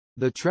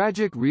The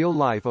tragic real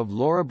life of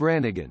Laura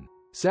Branigan.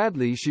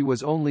 Sadly, she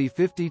was only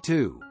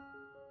 52.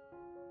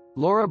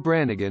 Laura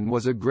Branigan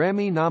was a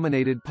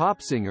Grammy-nominated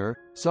pop singer,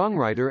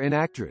 songwriter and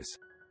actress.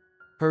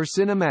 Her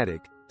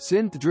cinematic,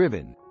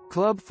 synth-driven,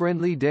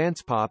 club-friendly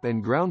dance pop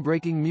and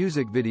groundbreaking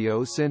music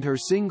videos sent her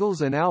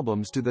singles and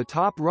albums to the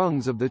top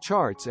rungs of the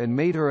charts and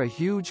made her a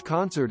huge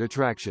concert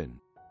attraction.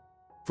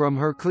 From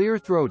her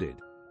clear-throated,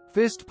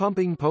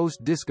 fist-pumping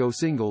post-disco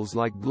singles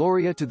like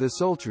Gloria to the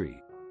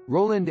sultry,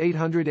 Roland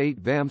 808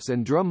 vamps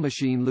and drum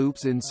machine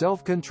loops in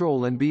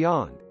Self-Control and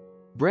beyond,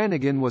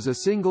 Branigan was a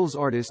singles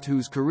artist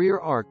whose career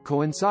arc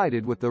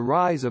coincided with the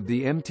rise of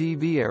the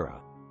MTV era.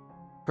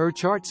 Her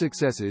chart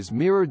successes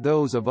mirrored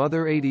those of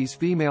other 80s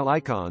female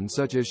icons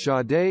such as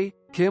Sade,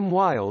 Kim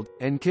Wilde,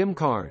 and Kim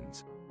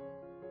Carnes.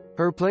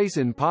 Her place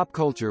in pop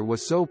culture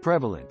was so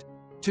prevalent.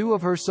 Two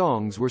of her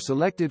songs were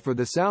selected for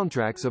the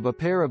soundtracks of a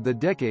pair of the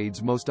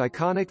decade's most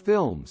iconic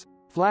films,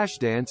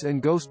 Flashdance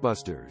and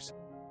Ghostbusters.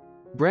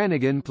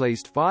 Branigan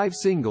placed 5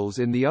 singles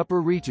in the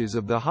upper reaches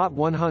of the Hot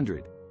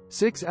 100,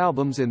 6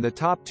 albums in the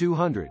top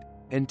 200,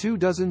 and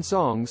 24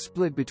 songs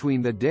split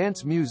between the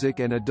dance music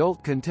and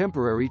adult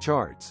contemporary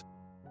charts.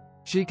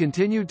 She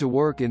continued to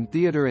work in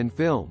theater and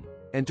film,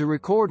 and to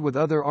record with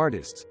other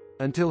artists,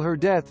 until her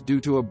death due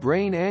to a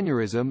brain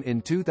aneurysm in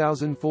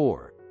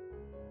 2004.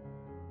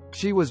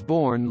 She was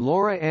born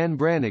Laura Ann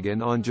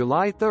Branigan on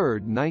July 3,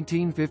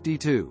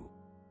 1952.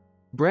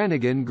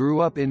 Branigan grew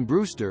up in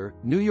Brewster,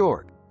 New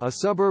York, a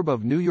suburb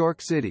of New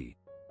York City.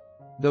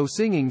 Though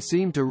singing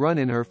seemed to run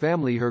in her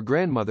family, her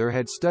grandmother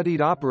had studied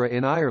opera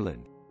in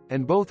Ireland,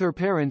 and both her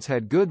parents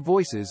had good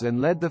voices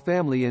and led the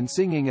family in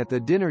singing at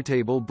the dinner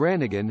table.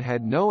 Branigan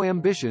had no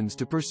ambitions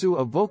to pursue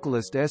a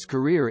vocalist's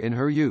career in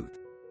her youth.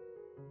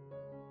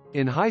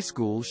 In high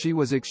school she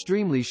was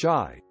extremely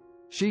shy.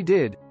 She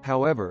did,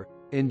 however,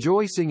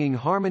 enjoy singing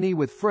harmony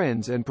with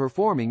friends and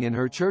performing in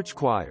her church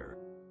choir.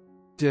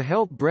 To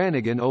help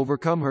Branigan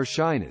overcome her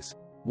shyness,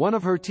 one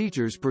of her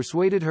teachers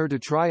persuaded her to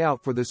try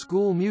out for the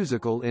school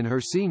musical in her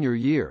senior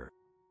year.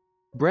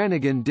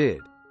 Branigan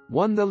did,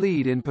 won the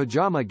lead in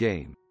Pajama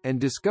Game,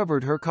 and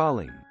discovered her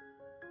calling.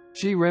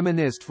 She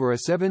reminisced for a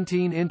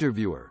 17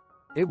 interviewer,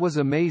 "It was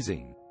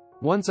amazing.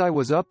 Once I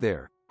was up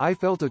there, I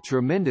felt a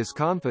tremendous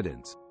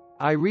confidence.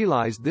 I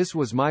realized this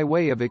was my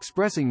way of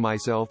expressing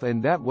myself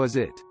and that was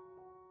it."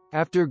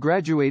 After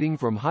graduating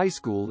from high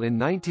school in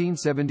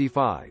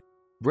 1975,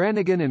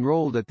 Branigan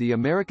enrolled at the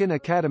American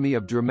Academy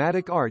of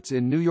Dramatic Arts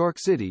in New York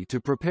City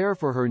to prepare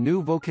for her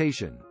new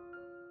vocation.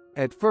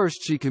 At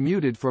first she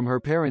commuted from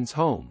her parents'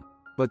 home,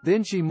 but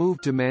then she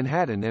moved to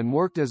Manhattan and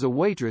worked as a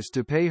waitress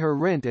to pay her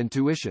rent and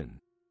tuition.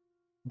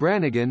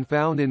 Branigan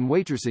found in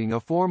waitressing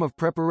a form of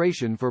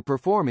preparation for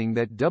performing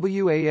that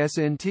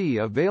wasn't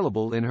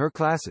available in her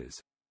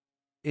classes.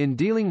 In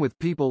dealing with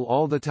people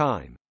all the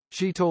time,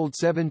 she told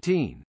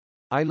 17,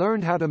 "I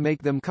learned how to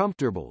make them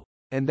comfortable,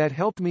 and that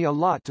helped me a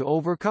lot to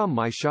overcome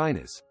my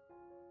shyness.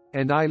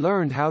 And I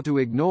learned how to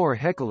ignore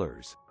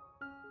hecklers."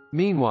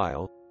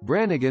 Meanwhile,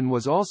 Branigan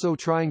was also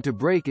trying to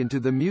break into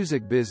the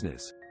music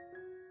business.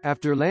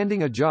 After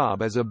landing a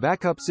job as a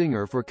backup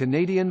singer for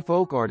Canadian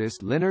folk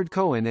artist Leonard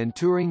Cohen and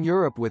touring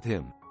Europe with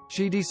him,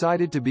 she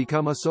decided to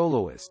become a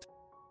soloist.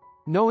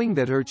 Knowing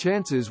that her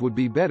chances would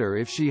be better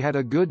if she had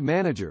a good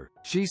manager,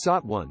 she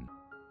sought one.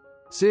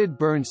 Sid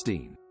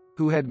Bernstein,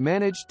 who had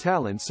managed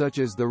talents such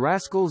as the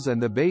Rascals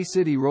and the Bay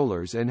City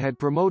Rollers and had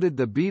promoted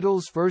the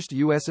Beatles' first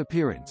U.S.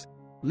 appearance,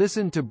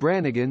 listened to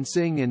Branigan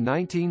sing in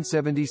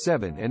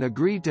 1977 and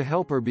agreed to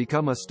help her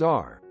become a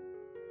star.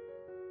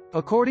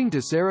 According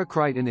to Sarah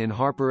Crichton in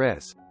Harper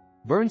S.,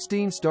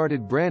 Bernstein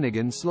started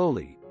Branigan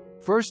slowly,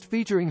 first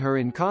featuring her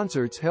in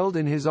concerts held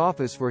in his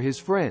office for his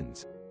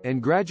friends,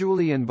 and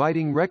gradually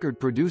inviting record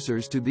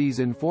producers to these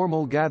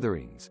informal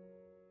gatherings.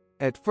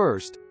 At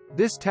first,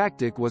 this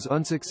tactic was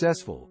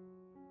unsuccessful.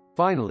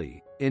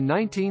 Finally, in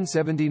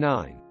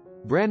 1979,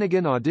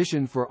 Branigan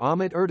auditioned for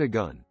Ahmet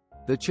Ertegun,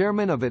 the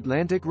chairman of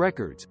Atlantic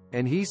Records,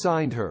 and he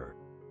signed her.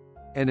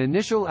 An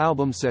initial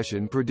album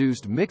session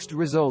produced mixed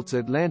results.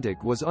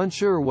 Atlantic was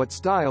unsure what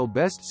style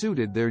best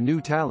suited their new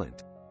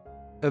talent.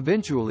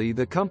 Eventually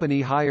the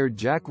company hired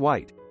Jack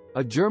White,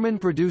 a German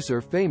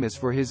producer famous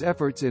for his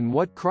efforts in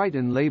what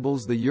Crichton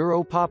labels the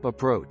Euro-pop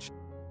approach.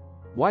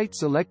 White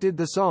selected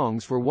the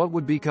songs for what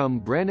would become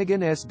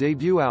Branigan's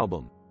debut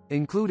album,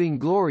 including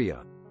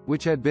Gloria,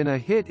 which had been a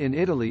hit in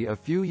Italy a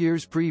few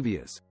years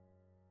previous.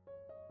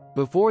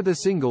 Before the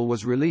single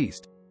was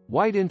released,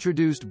 White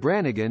introduced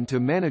Branigan to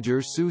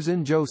manager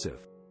Susan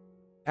Joseph.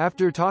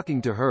 After talking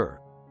to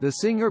her, the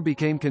singer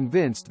became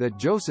convinced that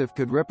Joseph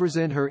could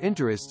represent her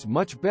interests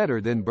much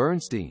better than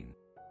Bernstein.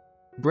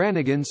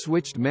 Branigan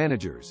switched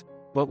managers,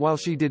 but while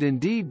she did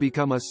indeed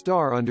become a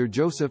star under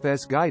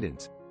Joseph's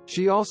guidance,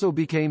 she also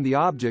became the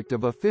object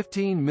of a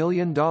 $15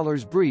 million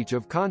breach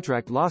of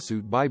contract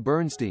lawsuit by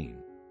Bernstein.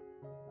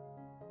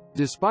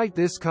 Despite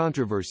this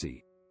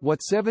controversy,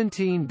 what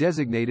 17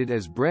 designated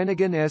as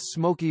Branigan's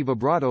smoky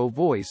vibrato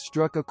voice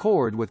struck a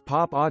chord with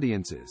pop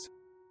audiences.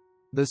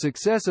 The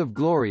success of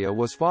Gloria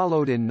was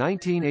followed in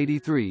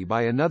 1983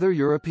 by another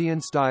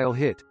European-style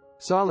hit,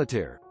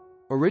 Solitaire,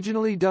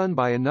 originally done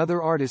by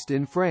another artist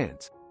in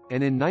France,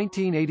 and in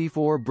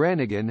 1984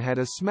 Branigan had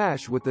a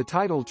smash with the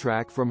title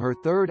track from her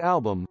third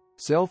album,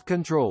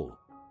 Self-Control.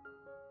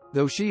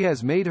 Though she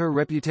has made her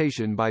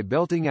reputation by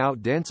belting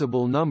out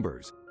danceable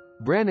numbers,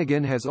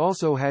 Branigan has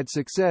also had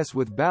success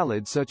with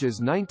ballads such as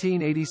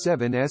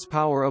 1987's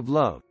Power of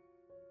Love.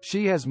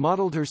 She has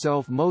modeled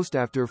herself most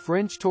after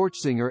French torch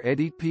singer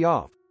Edith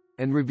Piaf,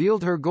 and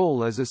revealed her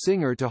goal as a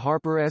singer to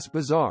Harper's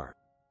Bazaar.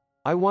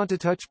 I want to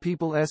touch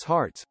people's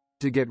hearts,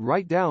 to get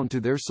right down to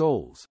their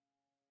souls.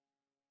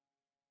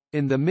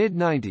 In the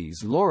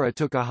mid-90s Laura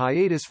took a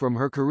hiatus from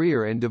her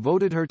career and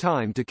devoted her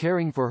time to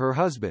caring for her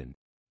husband,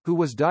 who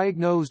was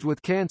diagnosed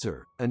with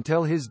cancer,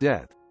 until his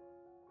death.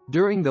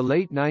 During the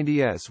late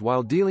 90s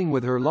while dealing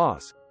with her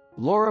loss,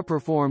 Laura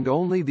performed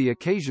only the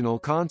occasional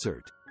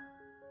concert.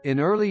 In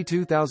early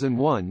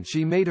 2001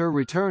 she made her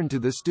return to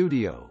the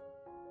studio.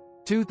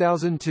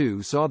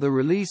 2002 saw the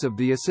release of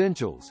The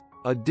Essentials,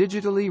 a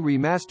digitally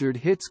remastered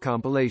hits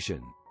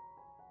compilation.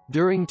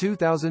 During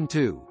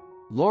 2002,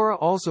 Laura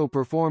also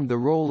performed the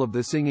role of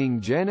the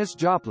singing Janis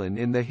Joplin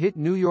in the hit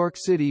New York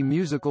City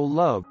musical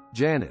Love,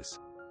 Janis.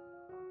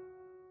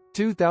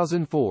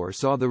 2004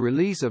 saw the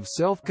release of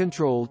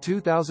Self-Control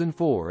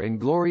 2004 and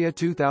Gloria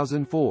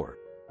 2004,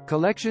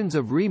 collections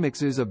of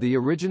remixes of the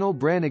original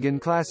Branigan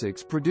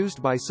classics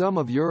produced by some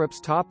of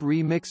Europe's top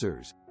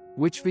remixers,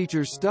 which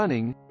features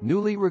stunning,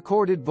 newly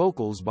recorded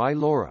vocals by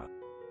Laura.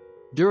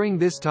 During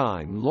this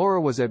time Laura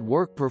was at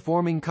work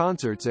performing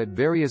concerts at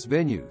various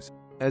venues,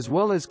 as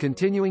well as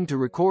continuing to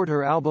record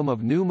her album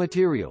of new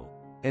material,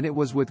 and it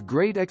was with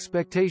great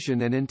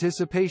expectation and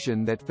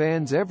anticipation that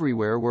fans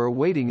everywhere were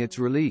awaiting its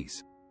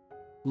release.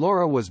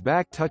 Laura was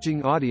back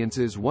touching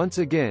audiences once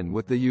again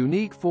with the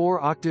unique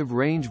 4-octave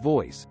range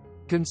voice,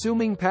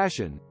 consuming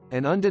passion,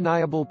 and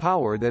undeniable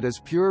power that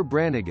is pure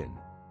Branigan.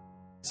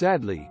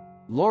 Sadly,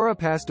 Laura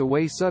passed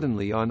away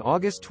suddenly on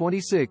August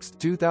 26,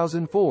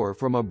 2004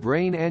 from a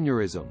brain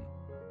aneurysm.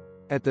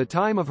 At the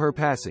time of her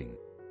passing,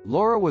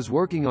 Laura was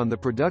working on the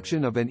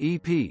production of an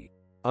EP,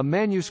 a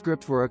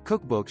manuscript for a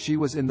cookbook she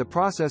was in the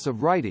process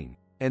of writing,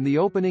 and the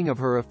opening of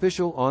her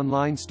official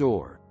online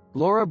store.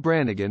 Laura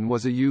Branigan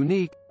was a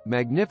unique,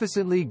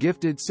 magnificently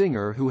gifted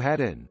singer who had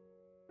an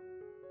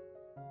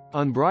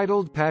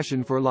unbridled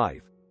passion for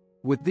life,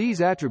 with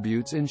these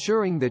attributes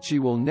ensuring that she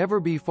will never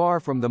be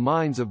far from the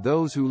minds of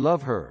those who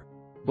love her,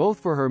 both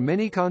for her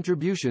many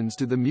contributions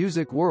to the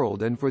music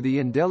world and for the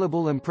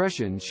indelible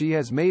impression she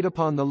has made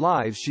upon the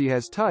lives she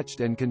has touched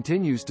and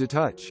continues to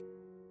touch.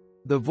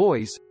 The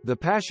voice, the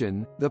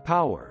passion, the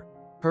power.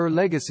 Her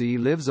legacy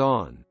lives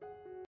on.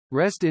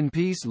 Rest in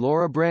peace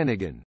Laura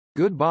Branigan.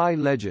 Goodbye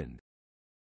legend.